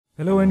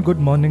Hello and good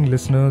morning,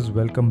 listeners.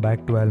 Welcome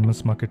back to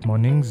Almus Market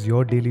Mornings,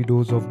 your daily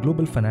dose of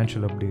global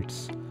financial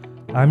updates.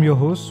 I'm your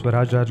host,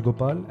 Swaraj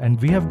Rajagopal,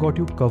 and we have got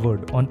you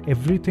covered on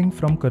everything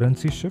from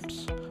currency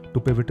shifts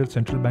to pivotal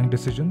central bank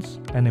decisions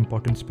and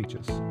important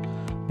speeches.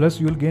 Plus,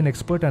 you'll gain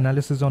expert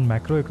analysis on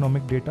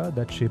macroeconomic data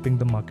that's shaping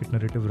the market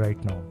narrative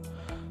right now.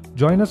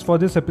 Join us for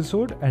this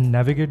episode and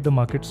navigate the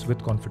markets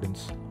with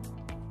confidence.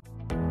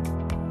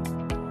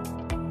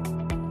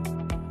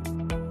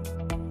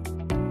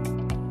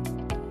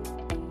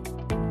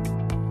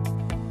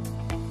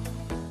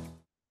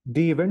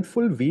 The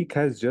eventful week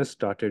has just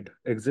started.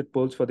 Exit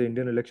polls for the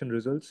Indian election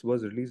results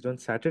was released on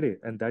Saturday,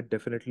 and that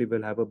definitely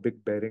will have a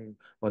big bearing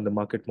on the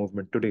market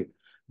movement today.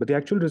 But the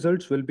actual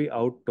results will be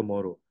out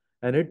tomorrow.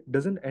 And it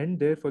doesn't end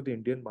there for the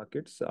Indian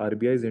markets.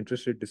 RBI's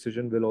interest rate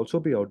decision will also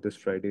be out this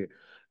Friday,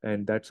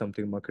 and that's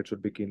something markets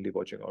should be keenly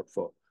watching out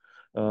for.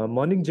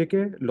 Morning,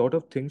 JK. Lot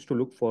of things to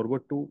look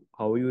forward to.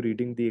 How are you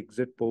reading the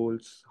exit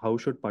polls? How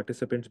should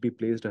participants be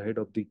placed ahead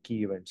of the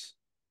key events?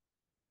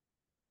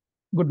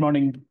 Good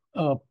morning.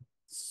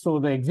 So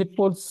the exit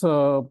polls,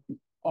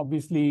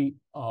 obviously,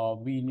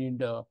 we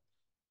need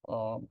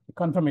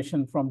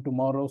confirmation from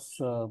tomorrow's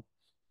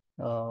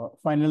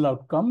final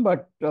outcome.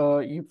 But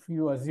if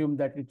you assume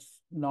that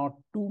it's not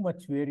too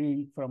much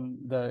varying from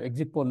the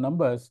exit poll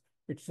numbers,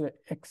 it's an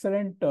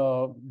excellent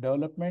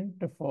development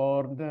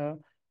for the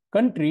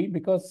country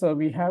because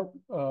we have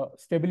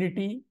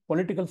stability,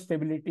 political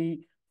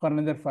stability for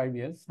another 5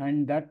 years.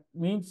 And that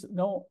means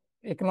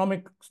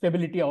economic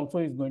stability also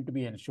is going to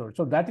be ensured.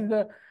 So that is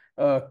the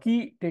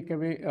key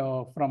takeaway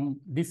from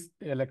this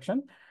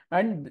election.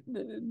 And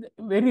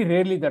very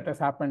rarely that has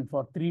happened.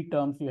 For 3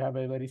 terms, you have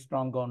a very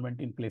strong government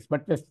in place.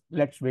 But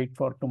let's wait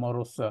for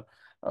tomorrow's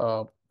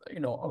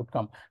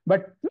outcome.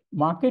 But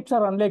markets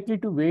are unlikely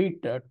to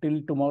wait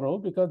till tomorrow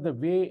because the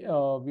way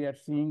we are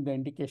seeing the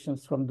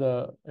indications from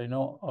the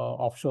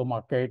offshore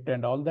market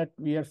and all that,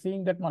 we are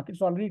seeing that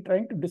markets are already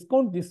trying to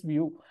discount this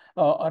view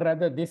or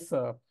rather this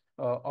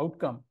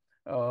outcome.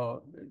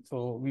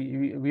 So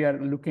we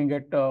are looking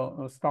at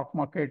stock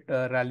market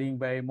rallying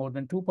by more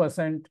than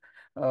 2%,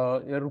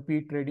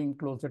 rupee trading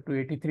closer to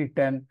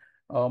 83.10.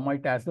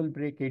 Might as well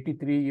break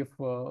 83 if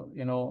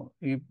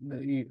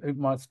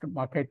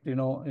market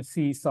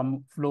see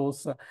some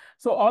flows.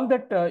 So all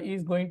that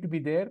is going to be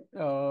there.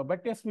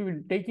 But yes, we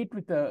will take it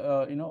with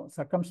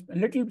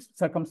little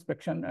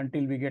circumspection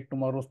until we get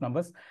tomorrow's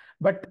numbers.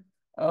 But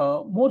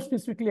more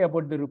specifically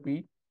about the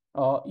rupee,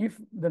 if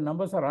the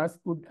numbers are as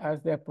good as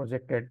they are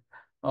projected,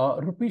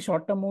 rupee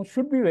short-term move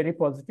should be very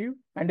positive,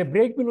 and a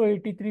break below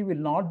 83 will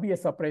not be a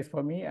surprise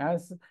for me,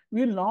 as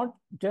we will not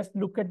just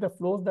look at the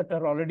flows that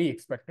are already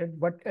expected,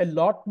 but a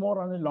lot more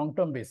on a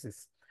long-term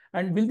basis.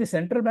 And will the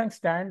central bank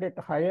stand at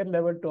a higher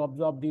level to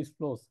absorb these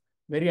flows?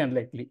 Very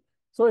unlikely.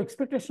 So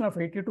expectation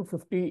of 80 to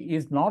 50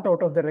 is not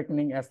out of the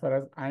reckoning as far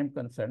as I am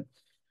concerned.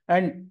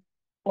 And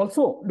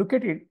also look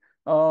at it,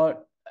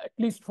 at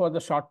least for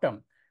the short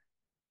term.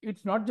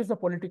 It's not just the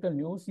political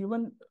news,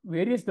 even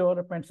various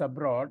developments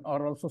abroad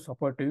are also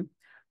supportive.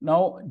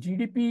 Now,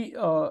 GDP,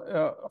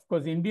 of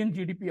course, Indian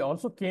GDP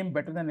also came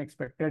better than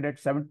expected at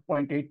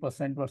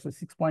 7.8%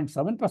 versus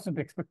 6.7%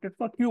 expected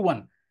for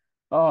Q1.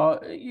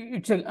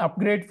 It's an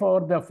upgrade for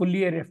the full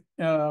year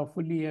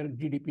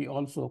GDP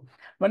also.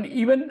 But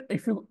even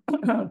if you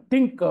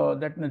think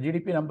that the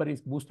GDP number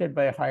is boosted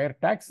by higher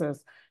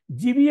taxes,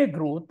 GVA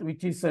growth,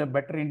 which is a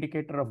better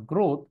indicator of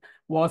growth,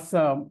 was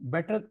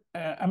better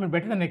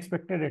than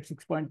expected at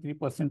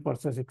 6.3%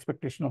 versus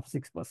expectation of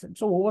 6%.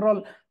 So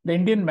overall, the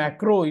Indian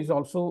macro is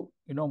also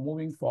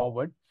moving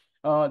forward.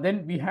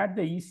 Then we had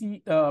the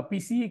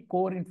PCE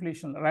core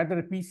inflation,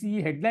 rather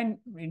PCE headline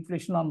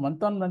inflation on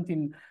month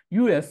in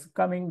US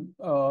coming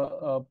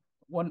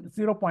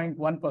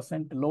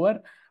 0.1%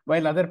 lower,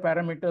 while other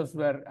parameters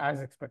were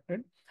as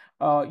expected.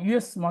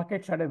 US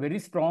markets had a very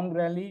strong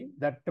rally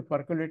that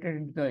percolated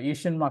into the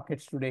Asian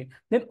markets today.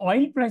 Then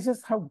oil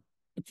prices have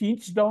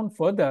changed down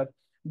further,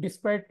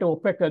 despite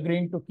OPEC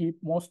agreeing to keep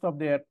most of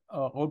their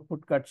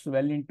output cuts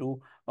well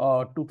into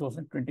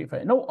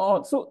 2025.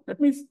 Now, so that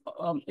means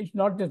it's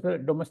not just the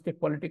domestic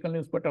political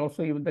news, but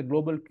also even the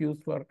global cues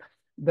for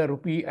the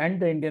rupee and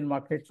the Indian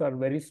markets are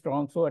very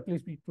strong. So at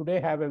least we today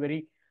have a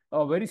very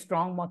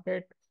strong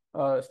market,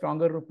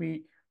 stronger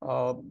rupee,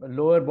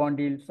 lower bond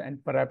yields,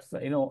 and perhaps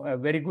a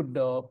very good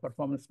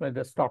performance by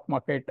the stock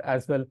market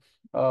as well.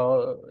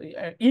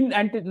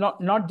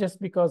 Not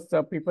just because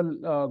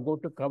people go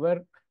to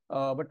cover,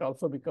 but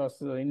also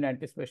because in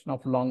anticipation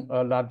of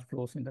large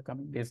flows in the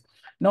coming days.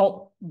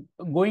 Now,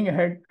 going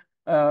ahead,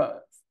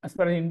 as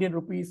far as Indian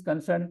rupee is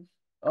concerned,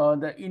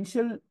 after the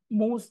initial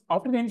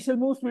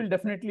moves, we'll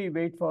definitely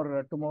wait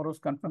for tomorrow's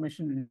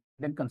confirmation and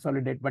then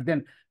consolidate. But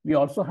then we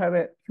also have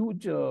a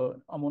huge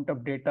amount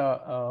of data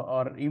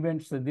or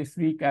events this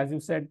week, as you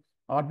said,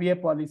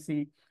 RBI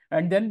policy.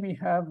 And then we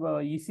have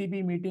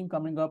ECB meeting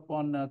coming up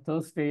on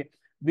Thursday,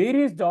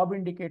 various job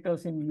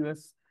indicators in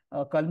US,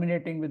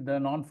 culminating with the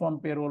non-farm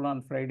payroll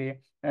on Friday.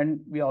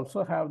 And we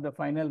also have the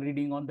final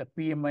reading on the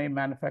PMI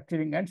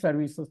manufacturing and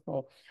services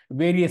for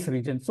various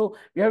regions. So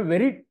we have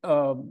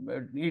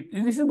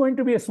this is going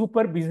to be a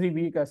super busy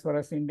week as far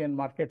as Indian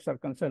markets are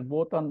concerned,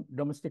 both on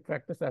domestic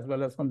factors as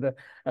well as from the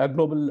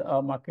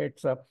global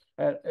markets.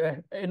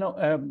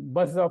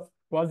 Buzz of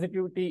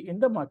positivity in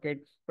the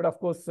market, but of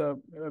course,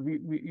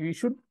 we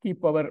should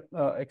keep our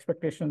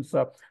expectations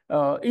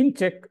in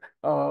check,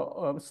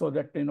 so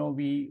that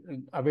we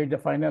await the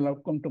final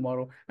outcome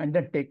tomorrow and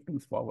then take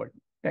things forward.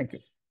 Thank you.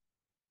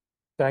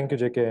 Thank you,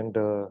 JK. And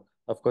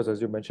of course, as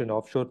you mentioned,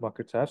 offshore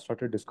markets have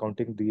started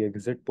discounting the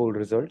exit poll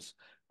results.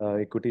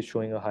 Equity is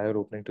showing a higher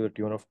opening to the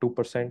tune of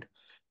 2%.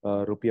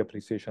 Rupee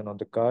appreciation on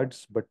the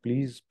cards. But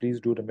please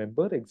do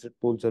remember, exit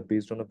polls are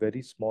based on a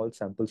very small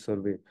sample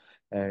survey,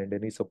 and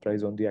any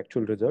surprise on the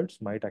actual results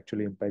might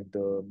actually impact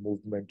the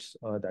movements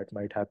that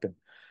might happen.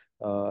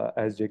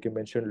 As JK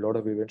mentioned, a lot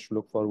of events to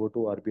look forward to: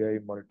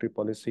 RBI monetary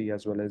policy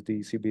as well as the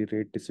ECB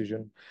rate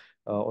decision.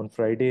 On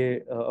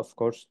Friday, of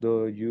course,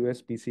 the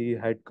US PCE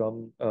had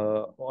come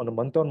on a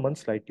month-on-month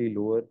slightly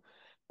lower.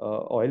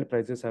 Oil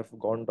prices have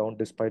gone down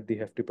despite the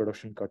hefty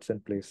production cuts in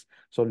place.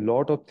 So a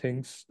lot of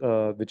things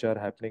which are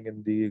happening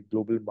in the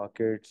global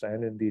markets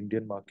and in the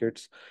Indian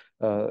markets.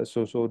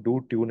 So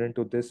do tune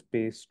into this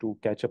space to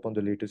catch up on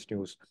the latest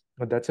news.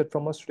 That's it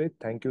from us today.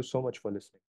 Thank you so much for listening.